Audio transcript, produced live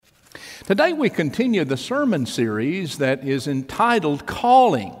Today we continue the sermon series that is entitled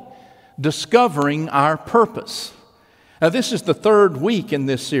Calling, Discovering Our Purpose. Now, this is the third week in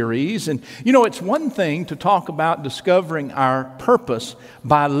this series, and it's one thing to talk about discovering our purpose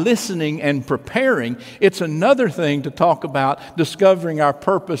by listening and preparing. It's another thing to talk about discovering our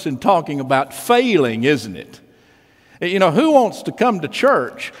purpose and talking about failing, isn't it? Who wants to come to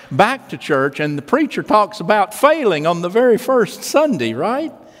church, back to church, and the preacher talks about failing on the very first Sunday,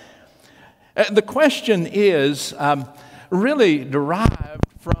 right? The question is really derived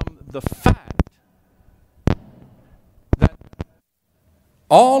from the fact that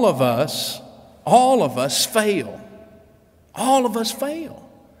all of us fail. All of us fail.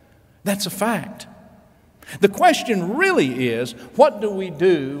 That's a fact. The question really is, what do we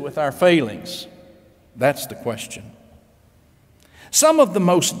do with our failings? That's the question. Some of the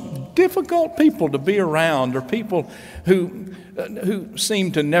most difficult people to be around are people who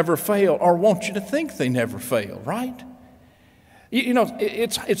seem to never fail or want you to think they never fail, right?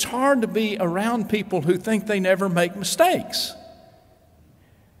 It's hard to be around people who think they never make mistakes.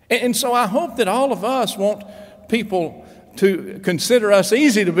 And so I hope that all of us want people to consider us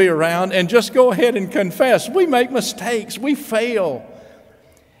easy to be around and just go ahead and confess. We make mistakes, we fail.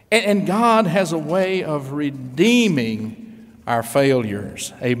 And God has a way of redeeming our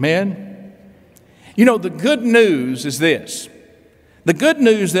failures. Amen? The good news is this. The good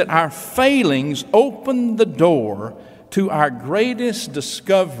news that our failings open the door to our greatest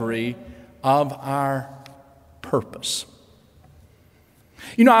discovery of our purpose.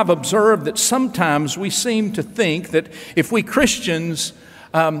 I've observed that sometimes we seem to think that if we Christians,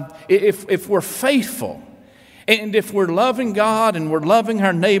 if we're faithful, and if we're loving God and we're loving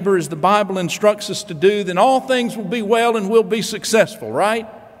our neighbor as the Bible instructs us to do, then all things will be well and we'll be successful, right?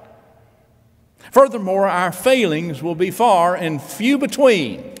 Furthermore, our failings will be far and few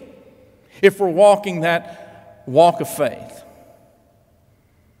between if we're walking that walk of faith.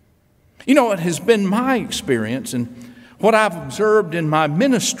 It has been my experience and what I've observed in my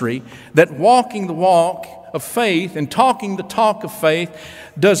ministry that walking the walk of faith and talking the talk of faith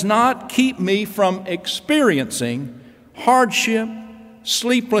does not keep me from experiencing hardship,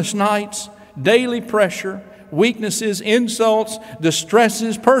 sleepless nights, daily pressure, weaknesses, insults,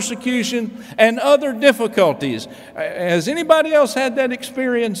 distresses, persecution, and other difficulties. Has anybody else had that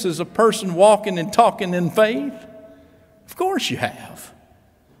experience as a person walking and talking in faith? Of course you have.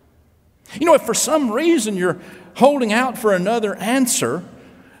 If for some reason you're holding out for another answer,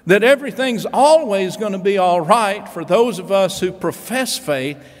 that everything's always going to be all right for those of us who profess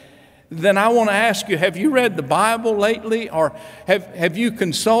faith, then I want to ask you, have you read the Bible lately, or have you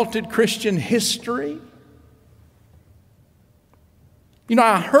consulted Christian history?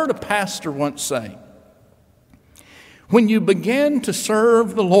 I heard a pastor once say, when you begin to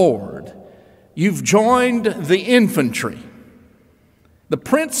serve the Lord, you've joined the infantry. The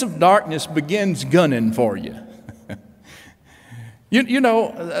Prince of Darkness begins gunning for you.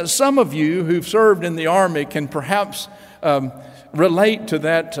 Some of you who've served in the Army can perhaps relate to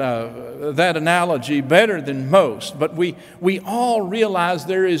that analogy better than most. But we all realize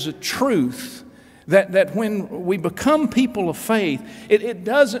there is a truth that when we become people of faith, it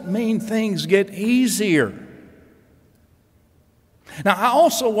doesn't mean things get easier. Now, I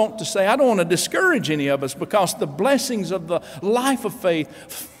also want to say, I don't want to discourage any of us because the blessings of the life of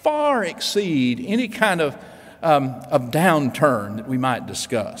faith far exceed any kind of downturn that we might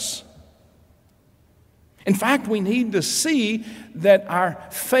discuss. In fact, we need to see that our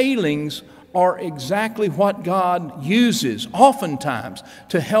failings are exactly what God uses oftentimes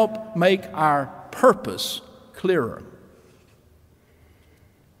to help make our purpose clearer.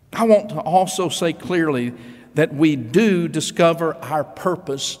 I want to also say clearly that we do discover our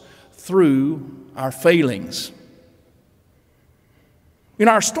purpose through our failings.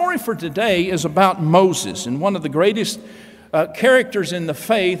 Our story for today is about Moses, and one of the greatest characters in the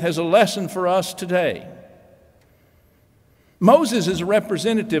faith has a lesson for us today. Moses is a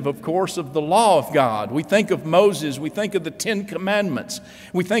representative, of course, of the law of God. We think of Moses, we think of the Ten Commandments.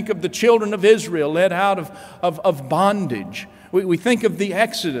 We think of the children of Israel led out of bondage. We think of the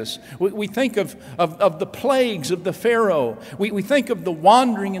Exodus. We think of the plagues of the Pharaoh. We think of the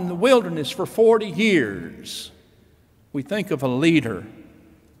wandering in the wilderness for 40 years. We think of a leader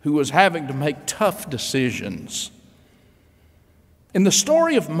who was having to make tough decisions. In the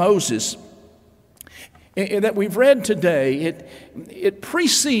story of Moses that we've read today, it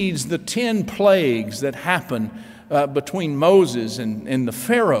precedes the 10 plagues that happen between Moses and the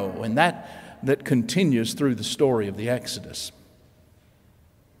Pharaoh, and that continues through the story of the Exodus.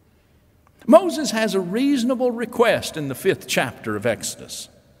 Moses has a reasonable request in the 5th chapter of Exodus.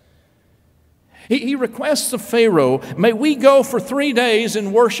 He requests of Pharaoh, may we go for 3 days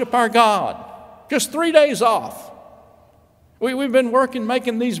and worship our God. Just 3 days off. We've been working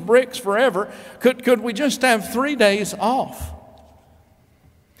making these bricks forever. Could we just have 3 days off?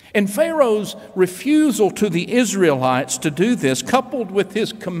 And Pharaoh's refusal to the Israelites to do this, coupled with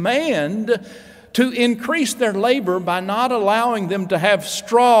his command to increase their labor by not allowing them to have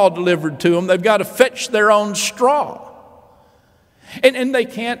straw delivered to them. They've got to fetch their own straw. And they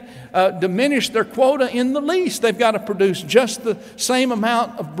can't diminish their quota in the least. They've got to produce just the same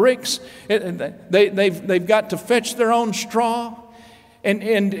amount of bricks. They've got to fetch their own straw.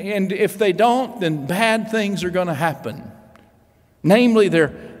 And if they don't, then bad things are going to happen. Namely,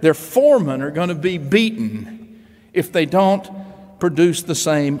 their foremen are going to be beaten if they don't produce the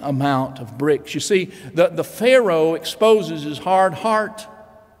same amount of bricks. You see, the Pharaoh exposes his hard heart.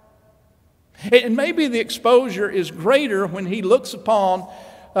 And maybe the exposure is greater when he looks upon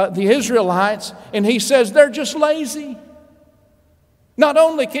the Israelites and he says they're just lazy. Not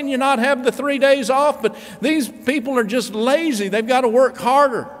only can you not have the 3 days off, but these people are just lazy. They've got to work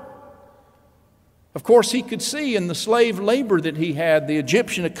harder. Of course, he could see in the slave labor that he had, the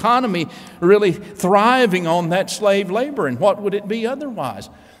Egyptian economy really thriving on that slave labor. And what would it be otherwise?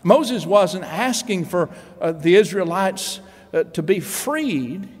 Moses wasn't asking for the Israelites to be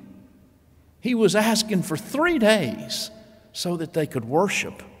freed. He was asking for 3 days so that they could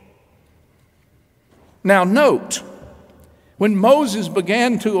worship. Now note, when Moses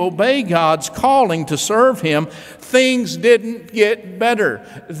began to obey God's calling to serve him, things didn't get better.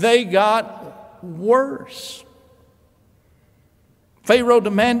 They got worse. Pharaoh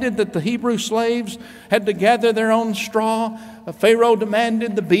demanded that the Hebrew slaves had to gather their own straw. Pharaoh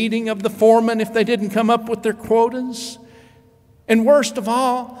demanded the beating of the foremen if they didn't come up with their quotas. And worst of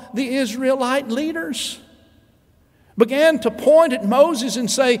all, the Israelite leaders began to point at Moses and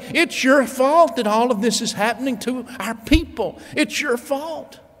say, it's your fault that all of this is happening to our people. It's your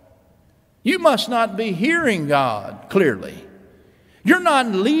fault. You must not be hearing God clearly. You're not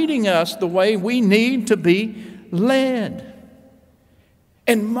leading us the way we need to be led.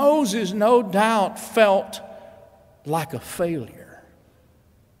 And Moses, no doubt, felt like a failure.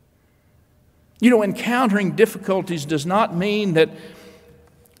 You know, encountering difficulties does not mean that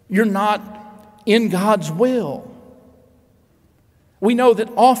you're not in God's will. We know that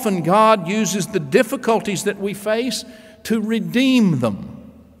often God uses the difficulties that we face to redeem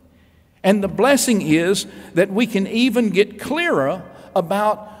them. And the blessing is that we can even get clearer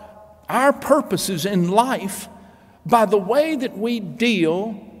about our purposes in life by the way that we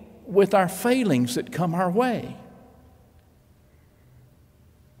deal with our failings that come our way.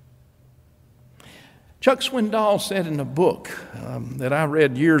 Chuck Swindoll said in a book that I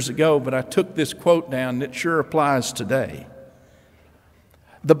read years ago, but I took this quote down that sure applies today.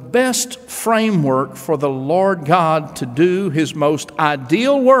 The best framework for the Lord God to do His most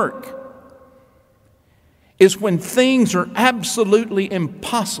ideal work is when things are absolutely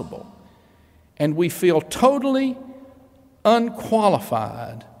impossible and we feel totally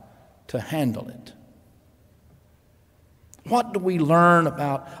unqualified to handle it. What do we learn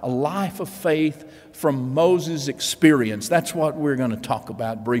about a life of faith from Moses' experience? That's what we're going to talk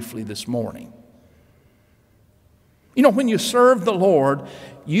about briefly this morning. You know, when you serve the Lord,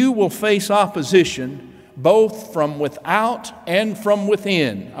 you will face opposition both from without and from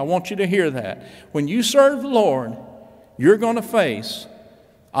within. I want you to hear that. When you serve the Lord, you're going to face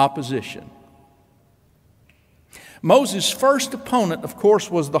opposition. Moses' first opponent, of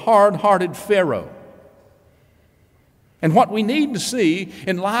course, was the hard-hearted Pharaoh. And what we need to see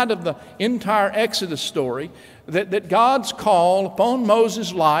in light of the entire Exodus story, that God's call upon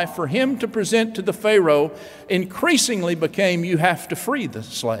Moses' life for him to present to the Pharaoh increasingly became, you have to free the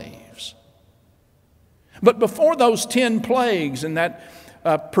slaves. But before those 10 plagues and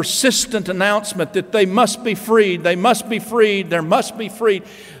that persistent announcement that they must be freed, they must be freed, there must be freed,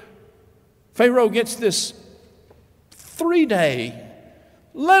 Pharaoh gets this 3-day,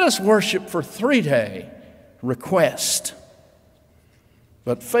 let us worship for 3-day request.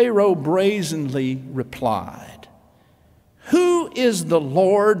 But Pharaoh brazenly replied, who is the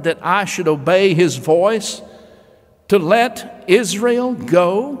Lord that I should obey his voice to let Israel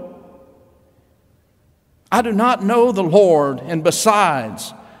go? I do not know the Lord, and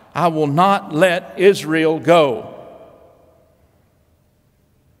besides, I will not let Israel go.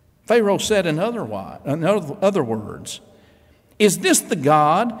 Pharaoh said in other words, is this the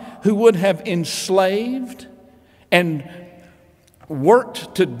God who would have enslaved and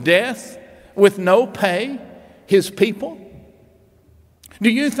worked to death with no pay his people? Do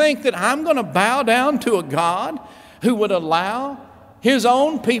you think that I'm going to bow down to a God who would allow his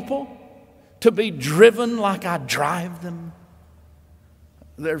own people to be driven like I drive them?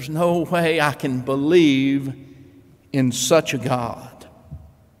 There's no way I can believe in such a God.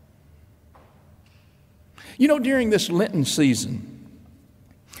 You know, during this Lenten season,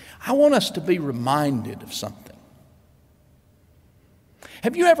 I want us to be reminded of something.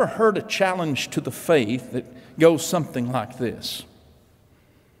 Have you ever heard a challenge to the faith that goes something like this?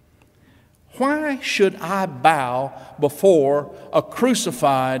 Why should I bow before a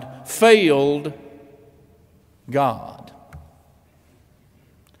crucified, failed God?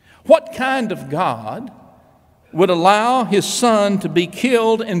 What kind of God would allow His Son to be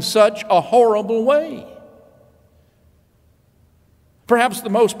killed in such a horrible way? Perhaps the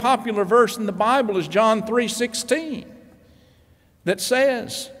most popular verse in the Bible is John 3:16, that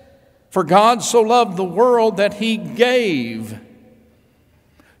says, "For God so loved the world that He gave,"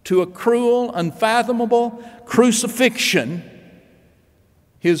 to a cruel, unfathomable crucifixion,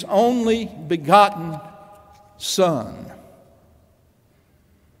 His only begotten Son.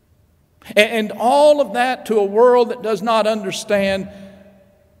 And all of that, to a world that does not understand,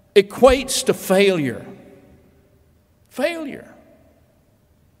 equates to failure. Failure.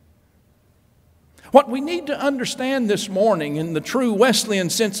 What we need to understand this morning, in the true Wesleyan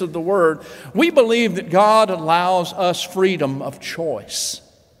sense of the word, we believe that God allows us freedom of choice.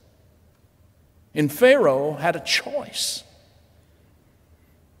 And Pharaoh had a choice.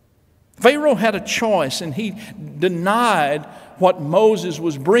 Pharaoh had a choice, and he denied what Moses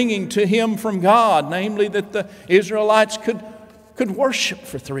was bringing to him from God, namely that the Israelites could worship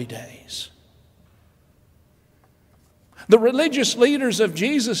for 3 days. The religious leaders of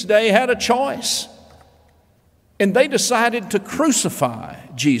Jesus' day had a choice, and they decided to crucify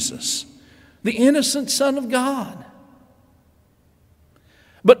Jesus, the innocent Son of God.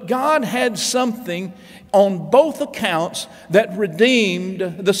 But God had something on both accounts that redeemed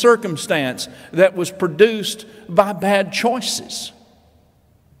the circumstance that was produced by bad choices.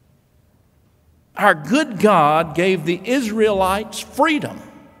 Our good God gave the Israelites freedom.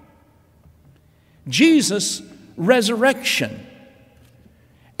 Jesus, resurrection.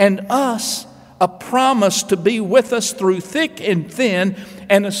 And us, a promise to be with us through thick and thin,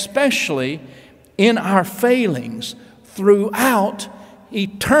 and especially in our failings throughout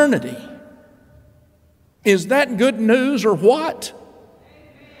eternity. Is that good news or what?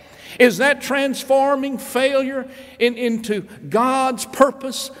 Is that transforming failure into God's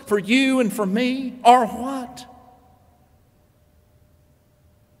purpose for you and for me, or what?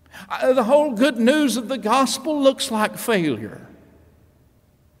 The whole good news of the gospel looks like failure.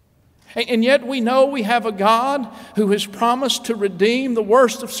 And yet we know we have a God who has promised to redeem the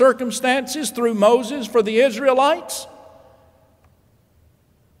worst of circumstances through Moses for the Israelites.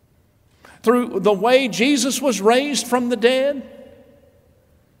 Through the way Jesus was raised from the dead,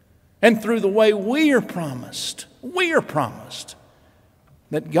 and through the way we are promised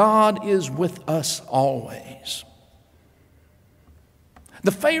that God is with us always.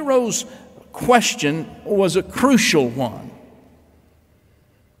 The Pharaoh's question was a crucial one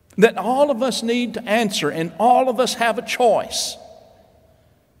that all of us need to answer, and all of us have a choice.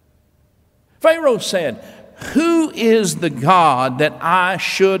 Pharaoh said, "Who is the God that I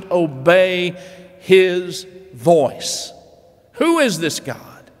should obey His voice?" Who is this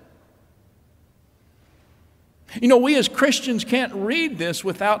God? You know, we as Christians can't read this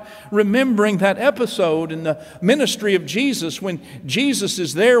without remembering that episode in the ministry of Jesus when Jesus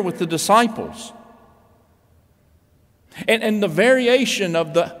is there with the disciples. And the variation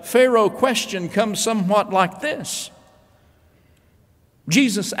of the Pharaoh question comes somewhat like this.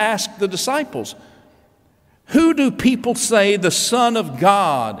 Jesus asked the disciples, "Who do people say the Son of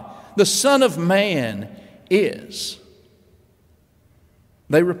God, the Son of Man, is?"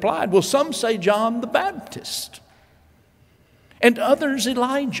 They replied, "Well, some say John the Baptist, and others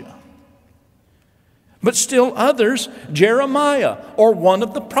Elijah, but still others Jeremiah or one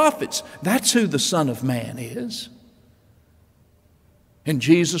of the prophets. That's who the Son of Man is." And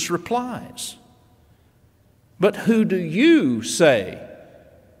Jesus replies, "But who do you say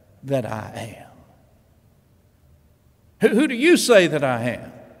that I am?" Who do you say that I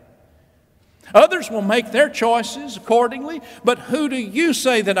am? Others will make their choices accordingly, but who do you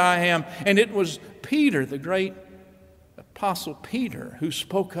say that I am? And it was Peter, the great Apostle Peter, who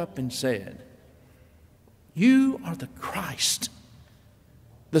spoke up and said, "You are the Christ,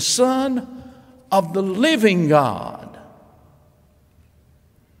 the Son of the living God."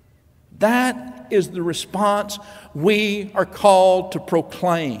 That is the response we are called to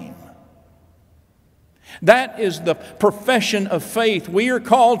proclaim. That is the profession of faith we are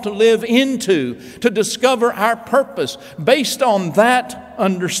called to live into, to discover our purpose based on that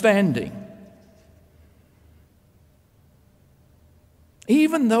understanding.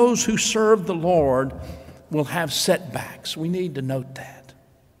 Even those who serve the Lord will have setbacks. We need to note that.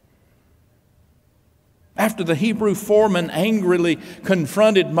 After the Hebrew foreman angrily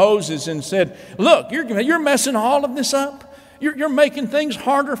confronted Moses and said, "Look, you're messing all of this up. You're making things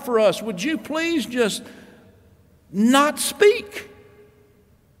harder for us. Would you please just not speak?"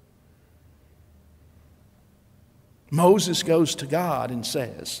 Moses goes to God and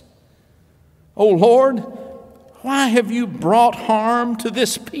says, "Oh Lord, why have you brought harm to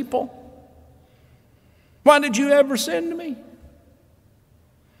this people? Why did you ever send me?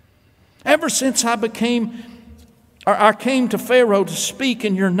 Ever since I came to Pharaoh to speak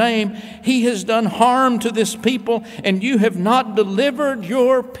in your name, he has done harm to this people, and you have not delivered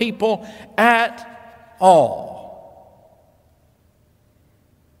your people at all."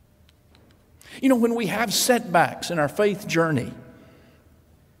 You know, when we have setbacks in our faith journey,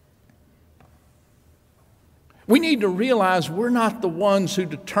 we need to realize we're not the ones who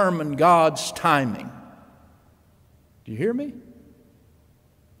determine God's timing. Do you hear me?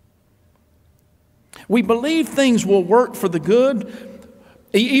 We believe things will work for the good,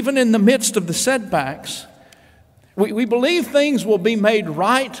 even in the midst of the setbacks. We believe things will be made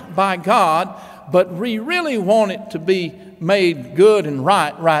right by God, but we really want it to be made good and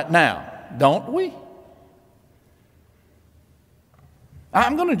right now, don't we?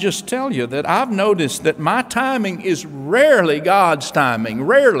 I'm going to just tell you that I've noticed that my timing is rarely God's timing,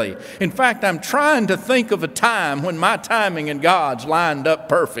 rarely. In fact, I'm trying to think of a time when my timing and God's lined up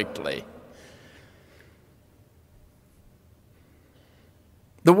perfectly.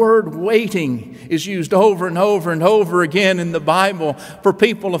 The word waiting is used over and over and over again in the Bible for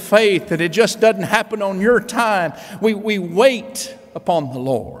people of faith, that it just doesn't happen on your time. We wait upon the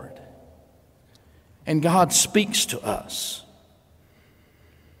Lord, and God speaks to us.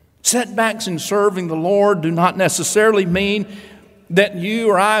 Setbacks in serving the Lord do not necessarily mean that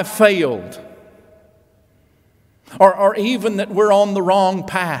you or I failed, or even that we're on the wrong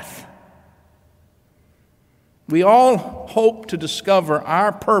path. We all hope to discover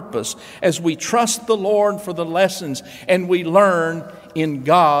our purpose as we trust the Lord for the lessons and we learn in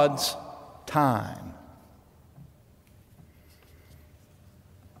God's time.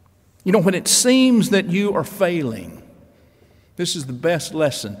 You know, when it seems that you are failing, this is the best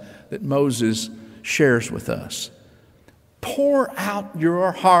lesson that Moses shares with us. Pour out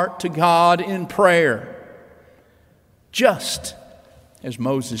your heart to God in prayer, just as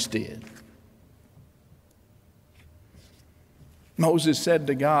Moses did. Moses said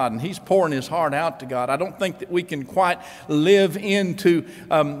to God, and he's pouring his heart out to God. I don't think that we can quite live into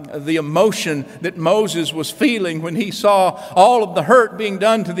the emotion that Moses was feeling when he saw all of the hurt being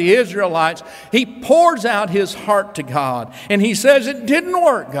done to the Israelites. He pours out his heart to God, and he says, "It didn't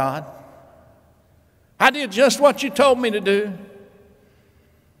work, God. I did just what you told me to do.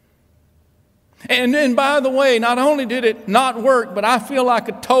 And then, by the way, not only did it not work, but I feel like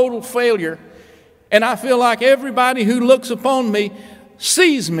a total failure. And I feel like everybody who looks upon me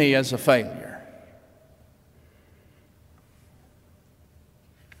sees me as a failure."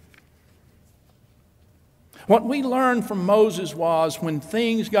 What we learned from Moses was when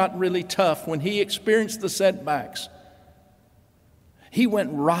things got really tough, when he experienced the setbacks, he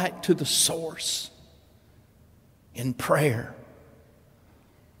went right to the source in prayer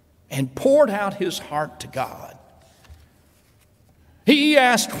and poured out his heart to God. He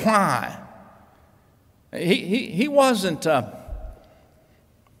asked why. He wasn't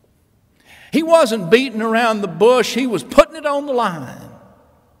beating around the bush. He was putting it on the line.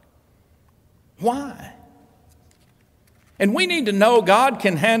 Why? And we need to know God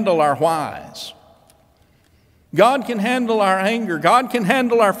can handle our whys. God can handle our anger. God can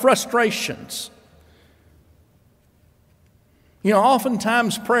handle our frustrations. You know,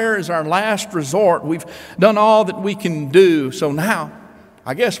 oftentimes prayer is our last resort. We've done all that we can do, so now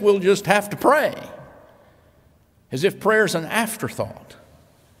I guess we'll just have to pray. As if prayer's an afterthought.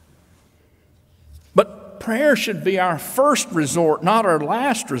 But prayer should be our first resort, not our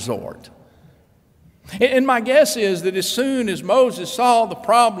last resort. And my guess is that as soon as Moses saw the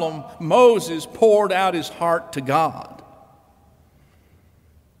problem, Moses poured out his heart to God.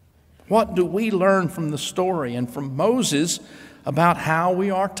 What do we learn from the story and from Moses about how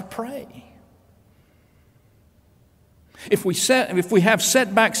we are to pray? If we have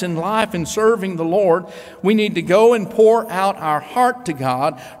setbacks in life in serving the Lord, we need to go and pour out our heart to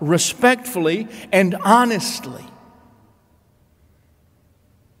God respectfully and honestly.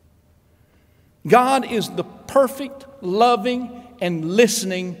 God is the perfect, loving, and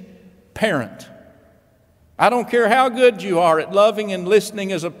listening parent. I don't care how good you are at loving and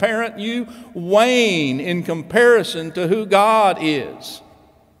listening as a parent, you wane in comparison to who God is.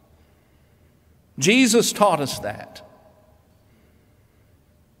 Jesus taught us that.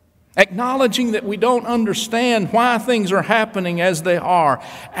 Acknowledging that we don't understand why things are happening as they are.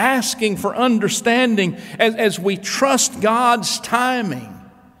 Asking for understanding as we trust God's timing.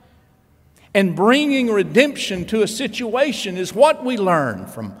 And bringing redemption to a situation is what we learn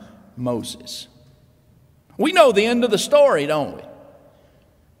from Moses. We know the end of the story, don't we?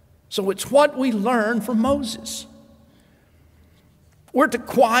 So it's what we learn from Moses. We're to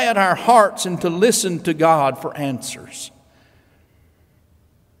quiet our hearts and to listen to God for answers.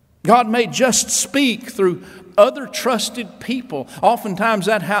 God may just speak through other trusted people. Oftentimes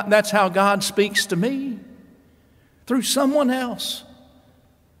that's how God speaks to me, through someone else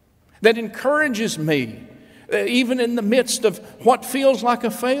that encourages me, even in the midst of what feels like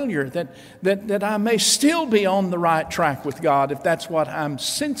a failure, that I may still be on the right track with God if that's what I'm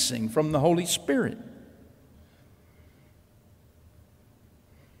sensing from the Holy Spirit.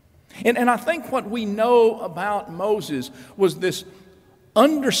 And I think what we know about Moses was this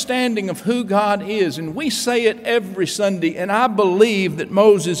understanding of who God is. And we say it every Sunday, and I believe that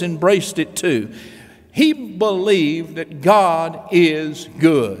Moses embraced it too. He believed that God is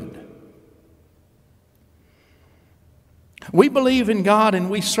good. We believe in God and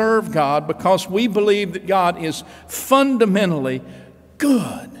we serve God because we believe that God is fundamentally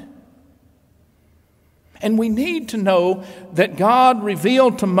good. And we need to know that God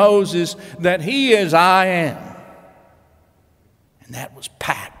revealed to Moses that He is I am. And that was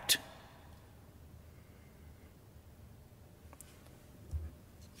packed.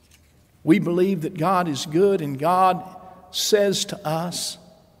 We believe that God is good, and God says to us,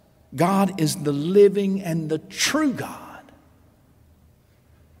 God is the living and the true God.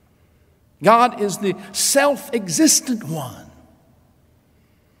 God is the self-existent one.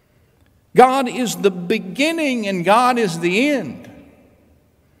 God is the beginning and God is the end.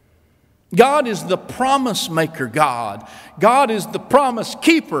 God is the promise maker God. God is the promise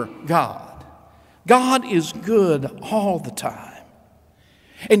keeper God. God is good all the time.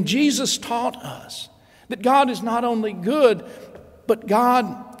 And Jesus taught us that God is not only good, but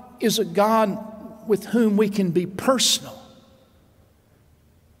God is a God with whom we can be personal,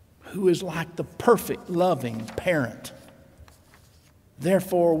 who is like the perfect loving parent.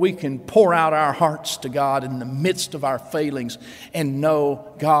 Therefore, we can pour out our hearts to God in the midst of our failings and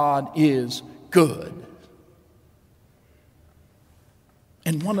know God is good.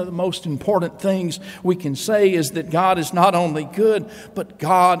 And one of the most important things we can say is that God is not only good, but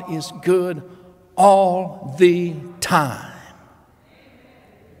God is good all the time.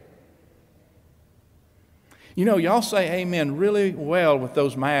 You know, y'all say amen really well with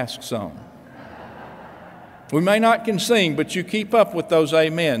those masks on. We may not can sing, but you keep up with those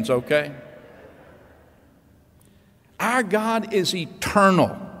amens, okay? Our God is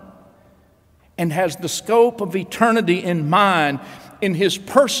eternal and has the scope of eternity in mind in His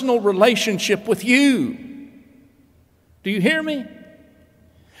personal relationship with you. Do you hear me?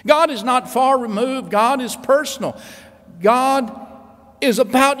 God is not far removed. God is personal. God is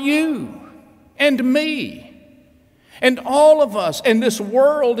about you and me and all of us and this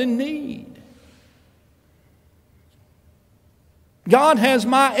world in need. God has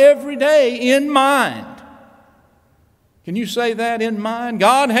my everyday in mind. Can you say that, in mind?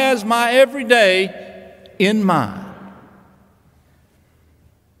 God has my everyday in mind.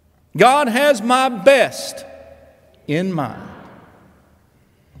 God has my best in mind.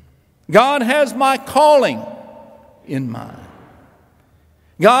 God has my calling in mind.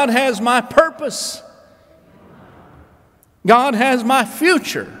 God has my purpose. God has my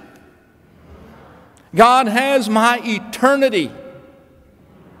future. God has my eternity.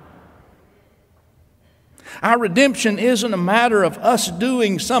 Our redemption isn't a matter of us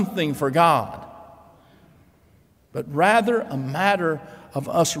doing something for God, but rather a matter of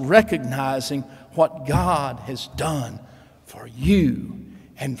us recognizing what God has done for you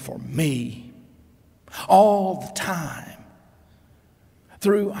and for me all the time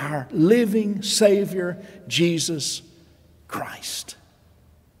through our living Savior, Jesus Christ.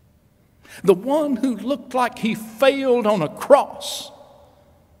 The one who looked like He failed on a cross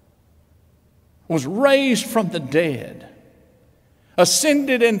was raised from the dead,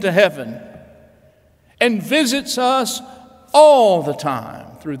 ascended into heaven, and visits us all the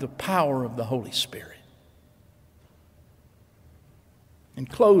time through the power of the Holy Spirit. In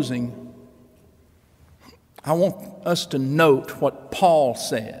closing, I want us to note what Paul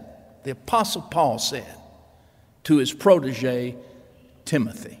said, the Apostle Paul said to his protege,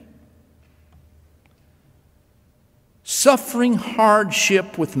 Timothy. suffering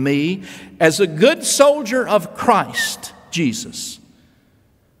hardship with me as a good soldier of Christ Jesus.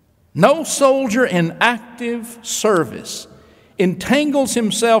 No soldier in active service entangles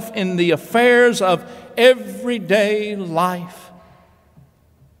himself in the affairs of everyday life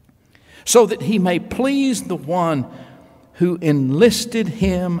so that he may please the one who enlisted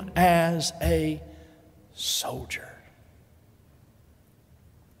him as a soldier.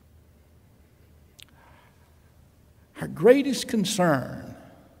 Our greatest concern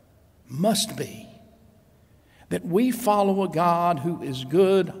must be that we follow a God who is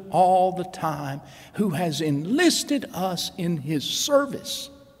good all the time, who has enlisted us in His service.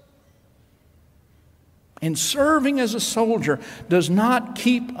 And serving as a soldier does not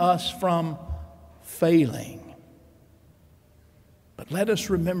keep us from failing. But let us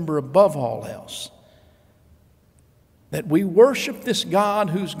remember above all else that we worship this God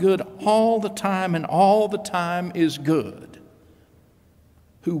who's good all the time and all the time is good,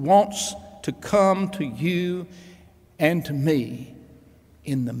 who wants to come to you and to me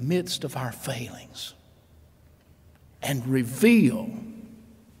in the midst of our failings and reveal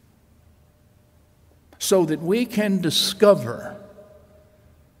so that we can discover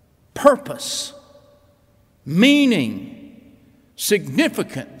purpose, meaning,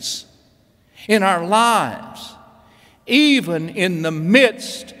 significance in our lives, even in the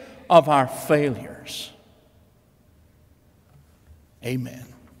midst of our failures.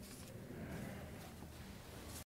 Amen.